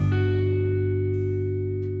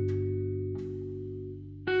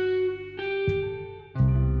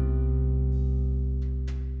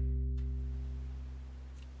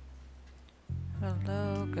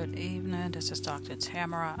everyone. This is Dr.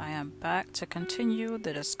 Tamara. I am back to continue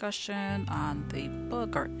the discussion on the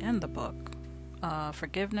book or in the book,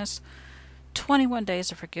 Forgiveness 21 Days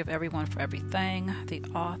to Forgive Everyone for Everything. The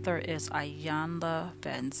author is Iyanla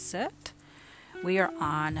Vanzant. We are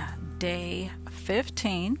on day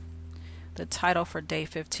 15. The title for day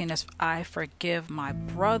 15 is I Forgive My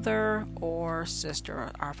Brother or Sister,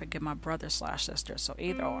 or I Forgive My Brother/Sister. So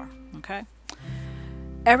either or, okay?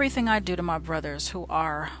 Everything I do to my brothers who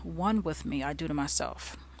are one with me, I do to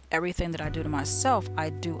myself. Everything that I do to myself,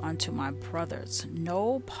 I do unto my brothers.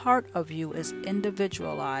 No part of you is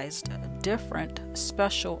individualized, different,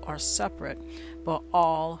 special, or separate, but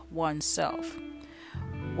all oneself.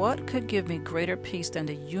 What could give me greater peace than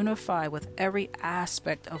to unify with every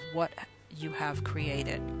aspect of what you have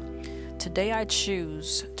created? Today I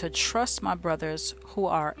choose to trust my brothers who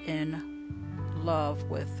are in love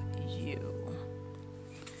with you.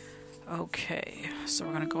 Okay, so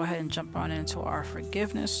we're going to go ahead and jump on into our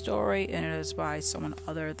forgiveness story, and it is by someone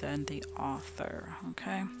other than the author,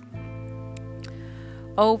 okay?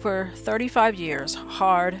 Over 35 years,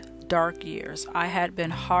 hard, dark years, I had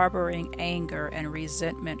been harboring anger and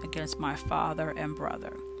resentment against my father and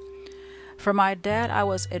brother. For my dad, I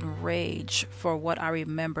was enraged for what I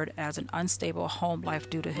remembered as an unstable home life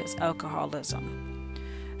due to his alcoholism.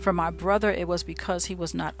 For my brother, it was because he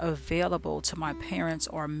was not available to my parents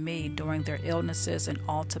or me during their illnesses and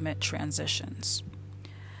ultimate transitions.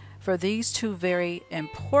 For these two very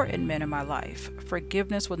important men in my life,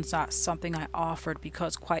 forgiveness was not something I offered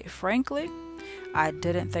because, quite frankly, I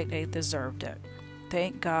didn't think they deserved it.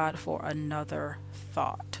 Thank God for another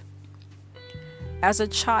thought. As a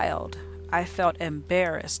child, I felt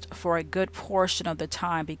embarrassed for a good portion of the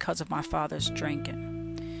time because of my father's drinking.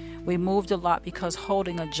 We moved a lot because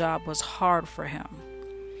holding a job was hard for him.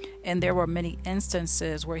 And there were many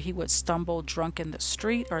instances where he would stumble drunk in the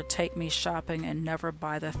street or take me shopping and never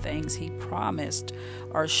buy the things he promised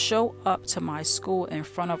or show up to my school in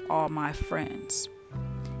front of all my friends.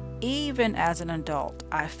 Even as an adult,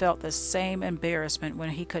 I felt the same embarrassment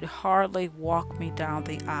when he could hardly walk me down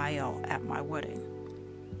the aisle at my wedding.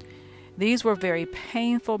 These were very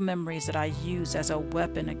painful memories that I used as a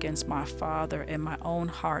weapon against my father in my own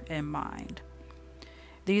heart and mind.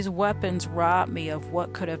 These weapons robbed me of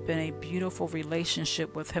what could have been a beautiful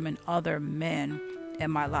relationship with him and other men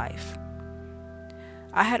in my life.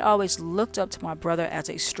 I had always looked up to my brother as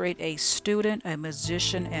a straight-A student, a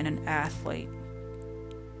musician, and an athlete.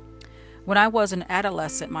 When I was an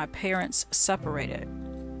adolescent, my parents separated.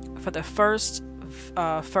 For the first,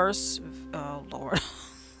 Lord.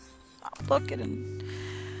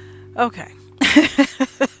 Okay.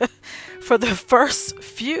 For the first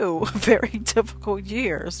few very difficult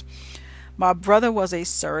years, my brother was a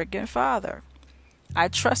surrogate father. I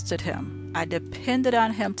trusted him. I depended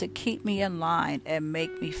on him to keep me in line and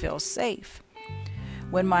make me feel safe.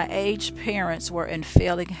 When my aged parents were in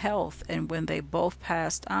failing health and when they both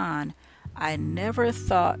passed on, I never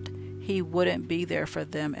thought he wouldn't be there for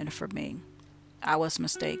them and for me. I was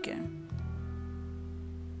mistaken.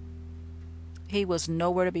 He was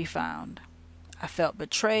nowhere to be found. I felt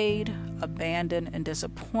betrayed, abandoned, and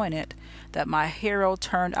disappointed that my hero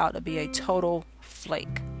turned out to be a total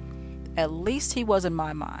flake. At least he was in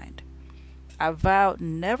my mind. I vowed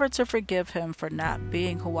never to forgive him for not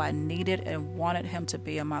being who I needed and wanted him to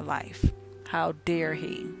be in my life. How dare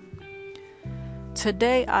he?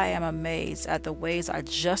 Today I am amazed at the ways I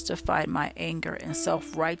justified my anger and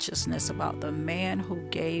self-righteousness about the man who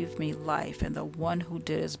gave me life and the one who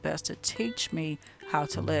did his best to teach me how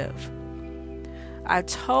to live. I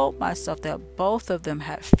told myself that both of them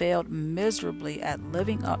had failed miserably at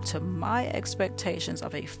living up to my expectations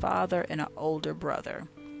of a father and an older brother.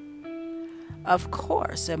 Of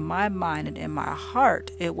course, in my mind and in my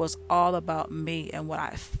heart, it was all about me and what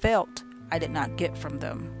I felt I did not get from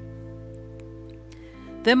them.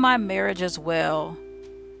 Then my marriage, as well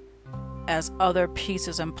as other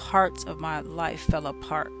pieces and parts of my life, fell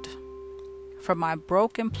apart. From my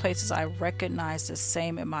broken places, I recognized the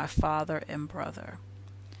same in my father and brother.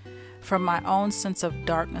 From my own sense of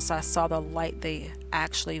darkness, I saw the light they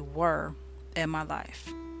actually were in my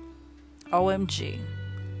life. OMG.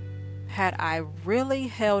 Had I really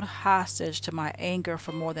held hostage to my anger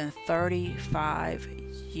for more than 35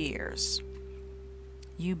 years?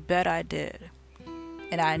 You bet I did.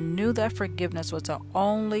 And I knew that forgiveness was the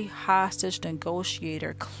only hostage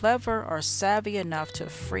negotiator clever or savvy enough to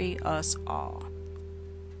free us all.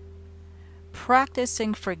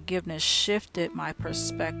 Practicing forgiveness shifted my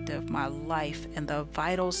perspective, my life, and the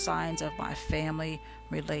vital signs of my family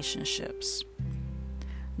relationships.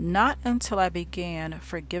 Not until I began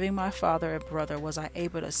forgiving my father and brother was I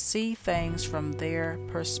able to see things from their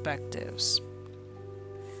perspectives.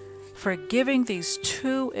 Forgiving these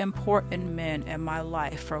two important men in my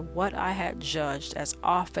life for what I had judged as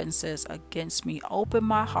offenses against me opened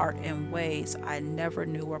my heart in ways I never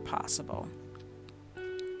knew were possible.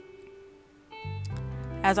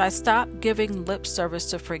 As I stopped giving lip service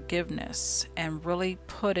to forgiveness and really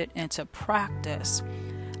put it into practice,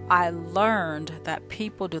 I learned that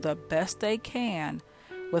people do the best they can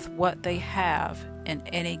with what they have in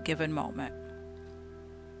any given moment.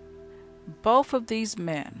 Both of these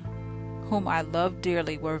men, whom I loved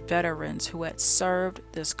dearly, were veterans who had served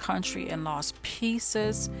this country and lost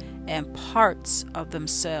pieces and parts of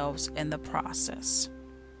themselves in the process.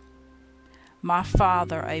 My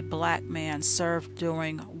father, a black man, served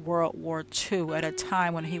during World War II at a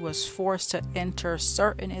time when he was forced to enter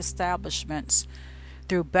certain establishments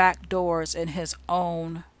through back doors in his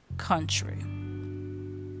own country.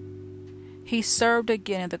 He served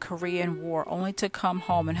again in the Korean War only to come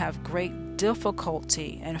home and have great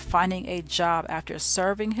difficulty in finding a job after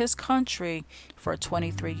serving his country for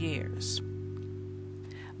 23 years.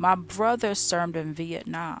 My brother served in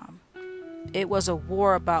Vietnam. It was a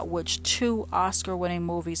war about which 2 Oscar-winning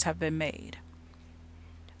movies have been made.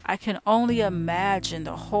 I can only imagine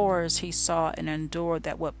the horrors he saw and endured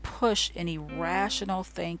that would push any rational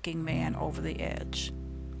thinking man over the edge.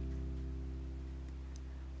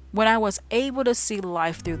 When I was able to see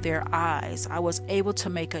life through their eyes, I was able to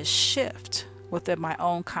make a shift within my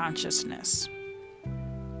own consciousness.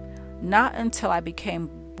 Not until I became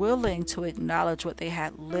willing to acknowledge what they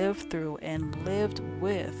had lived through and lived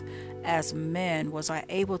with as men was I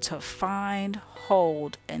able to find,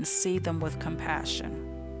 hold, and see them with compassion.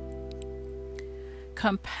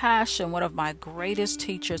 Compassion, one of my greatest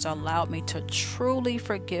teachers, allowed me to truly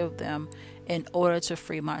forgive them in order to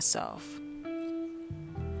free myself.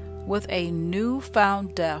 With a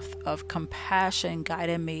newfound depth of compassion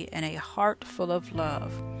guiding me in a heart full of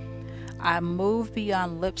love, I moved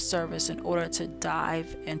beyond lip service in order to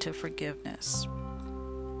dive into forgiveness.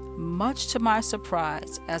 Much to my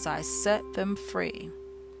surprise, as I set them free,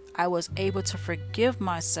 I was able to forgive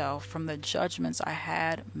myself from the judgments I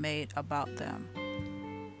had made about them.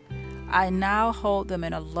 I now hold them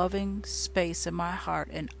in a loving space in my heart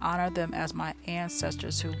and honor them as my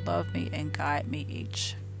ancestors who love me and guide me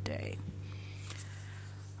each day.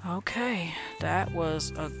 Okay, that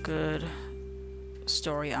was a good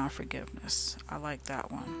story on forgiveness. I like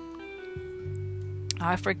that one.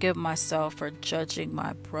 I forgive myself for judging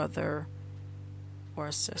my brother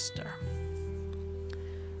or sister.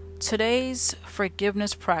 Today's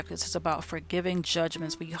forgiveness practice is about forgiving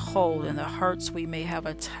judgments we hold and the hurts we may have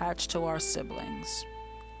attached to our siblings.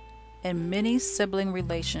 In many sibling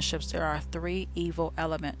relationships, there are 3 evil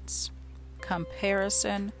elements: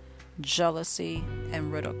 comparison, jealousy,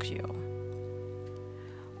 and ridicule.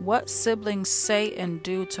 What siblings say and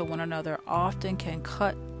do to one another often can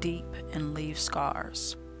cut deep and leave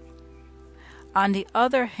scars. On the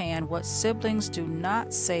other hand, what siblings do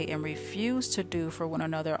not say and refuse to do for one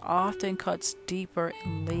another often cuts deeper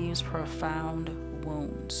and leaves profound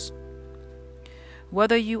wounds.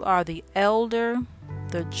 Whether you are the elder,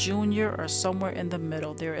 the junior, or somewhere in the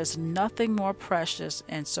middle, there is nothing more precious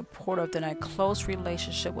and supportive than a close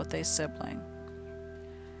relationship with a sibling.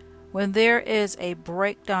 When there is a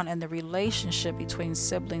breakdown in the relationship between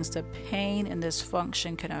siblings, the pain and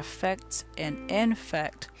dysfunction can affect and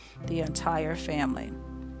infect the entire family.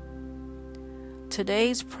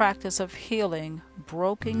 Today's practice of healing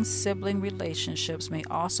broken sibling relationships may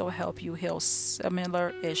also help you heal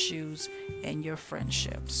similar issues in your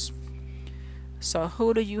friendships. So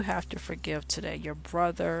who do you have to forgive today, your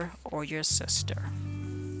brother or your sister?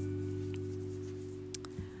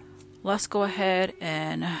 Let's go ahead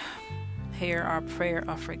and hear our prayer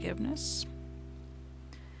of forgiveness.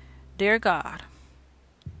 Dear God,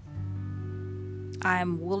 I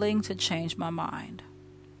am willing to change my mind.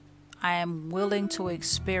 I am willing to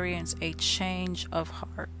experience a change of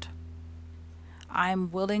heart. I am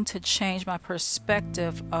willing to change my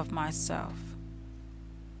perspective of myself.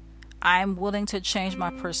 I am willing to change my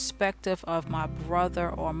perspective of my brother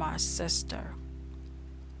or my sister.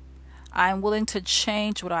 I am willing to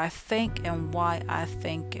change what I think and why I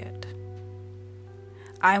think it.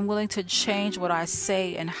 I am willing to change what I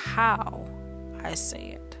say and how I say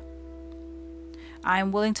it. I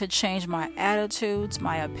am willing to change my attitudes,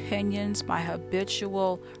 my opinions, my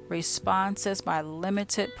habitual responses, my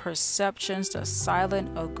limited perceptions, the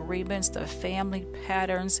silent agreements, the family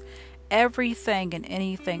patterns, everything and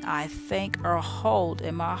anything I think or hold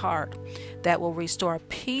in my heart that will restore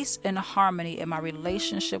peace and harmony in my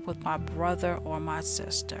relationship with my brother or my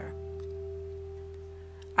sister.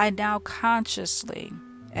 I now consciously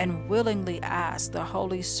and willingly ask the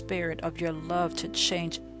Holy Spirit of your love to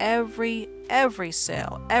change every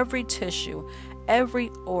cell, every tissue, every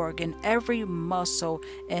organ, every muscle,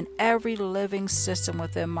 and every living system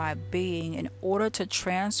within my being in order to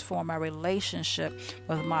transform my relationship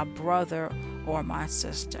with my brother or my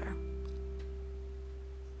sister.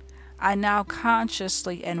 I now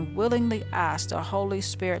consciously and willingly ask the Holy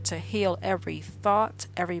Spirit to heal every thought,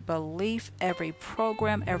 every belief, every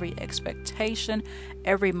program, every expectation,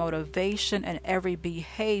 every motivation, and every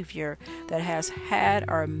behavior that has had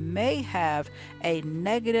or may have a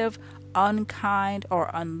negative, unkind, or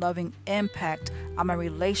unloving impact on my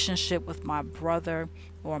relationship with my brother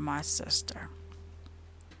or my sister.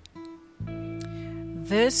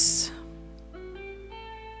 These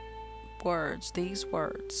words,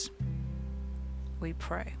 we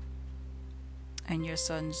pray in your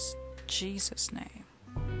Son's Jesus' name.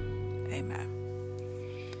 Amen.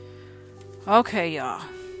 Okay, y'all.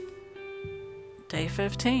 Day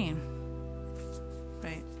 15.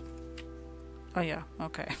 Wait. Oh, yeah.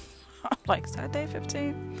 Okay. I'm like, is that day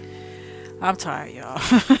 15? I'm tired, y'all.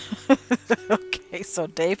 Okay, so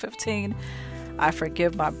day 15. I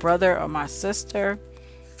forgive my brother or my sister.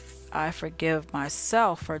 I forgive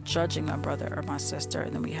myself for judging my brother or my sister.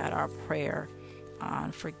 And then we had our prayer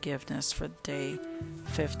on forgiveness for day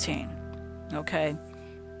 15. Okay?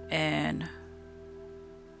 And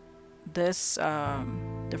this,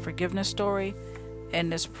 the forgiveness story and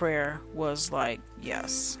this prayer was like,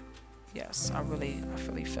 yes, I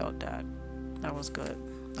really felt that. That was good.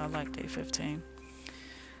 I like day 15.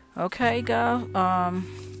 Okay, y'all.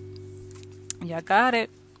 Y'all got it.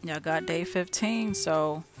 Y'all got day 15.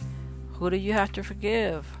 So who do you have to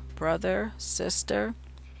forgive? Brother, sister?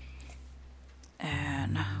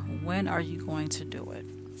 And when are you going to do it?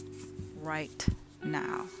 Right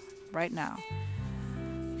now. Right now.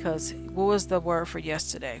 Because what was the word for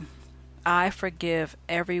yesterday? I forgive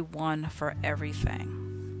everyone for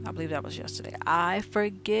everything. I believe that was yesterday. I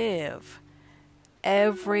forgive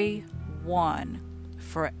everyone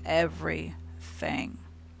for everything.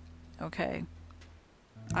 Okay?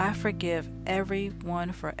 I forgive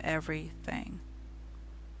everyone for everything.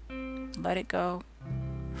 Let it go.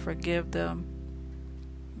 Forgive them.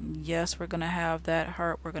 Yes, we're going to have that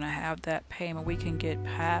hurt. We're going to have that pain, but we can get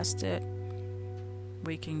past it.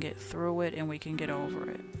 We can get through it, and we can get over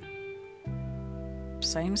it.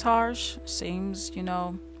 Seems harsh. Seems,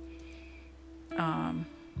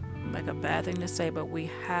 like a bad thing to say, but we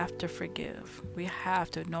have to forgive. We have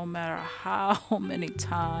to, no matter how many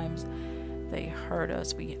times they hurt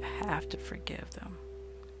us, we have to forgive them.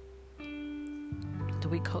 Do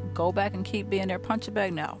we go back and keep being their punching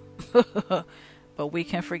bag? No. But we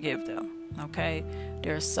can forgive them. Okay?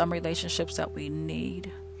 There are some relationships that we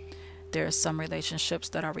need. There are some relationships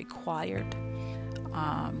that are required.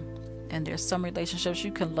 And there's some relationships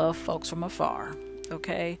you can love folks from afar.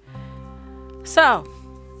 Okay? So,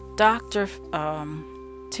 Dr.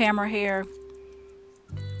 Tamara here.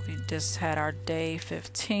 We just had our day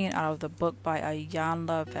 15 out of the book by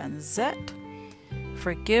Iyanla Vanzant.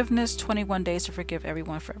 Forgiveness, 21 Days to Forgive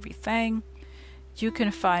Everyone for Everything. You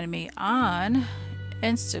can find me on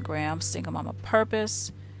Instagram, Single Mama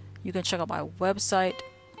Purpose. You can check out my website,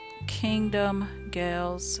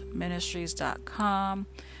 kingdomgalesministries.com.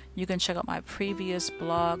 You can check out my previous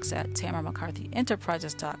blogs at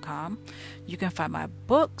TamaraMcCarthyEnterprises.com. You can find my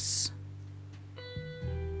books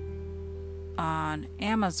on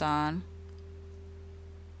Amazon.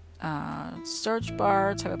 Search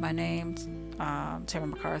bar, type in my name, Tamara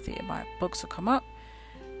McCarthy, and my books will come up.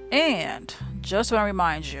 And just want to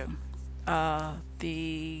remind you, I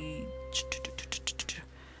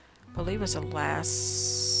believe it's the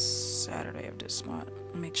last Saturday of this month.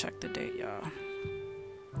 Let me check the date, y'all.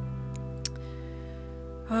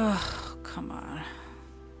 Oh, come on.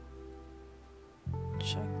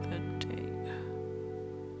 Check the date.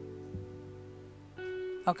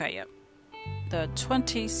 Okay, yep. The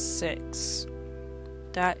 26th.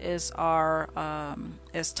 That is our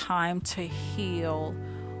It's Time to Heal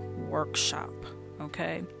workshop.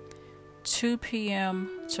 Okay? 2 p.m.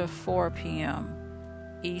 to 4 p.m.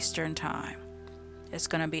 Eastern Time. It's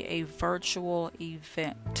going to be a virtual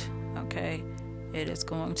event. Okay? It is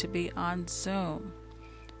going to be on Zoom.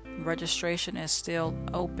 Registration is still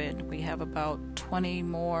open. We have about 20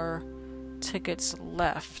 more tickets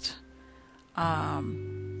left.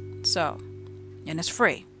 And it's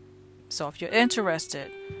free. So if you're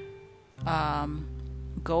interested,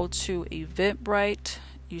 go to Eventbrite.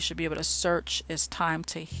 You should be able to search It's Time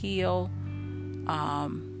to Heal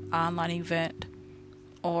online event.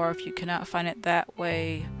 Or if you cannot find it that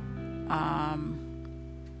way,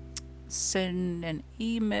 send an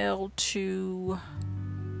email to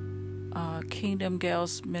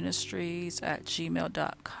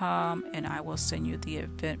kingdomgalesministries@gmail.com, and I will send you the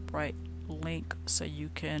Eventbrite link so you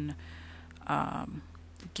can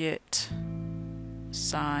get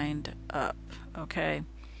signed up. Okay,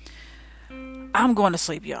 I'm going to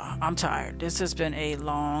sleep, y'all. I'm tired. This has been a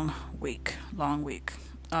long week.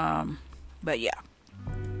 But yeah,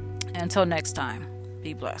 until next time,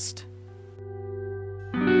 be blessed.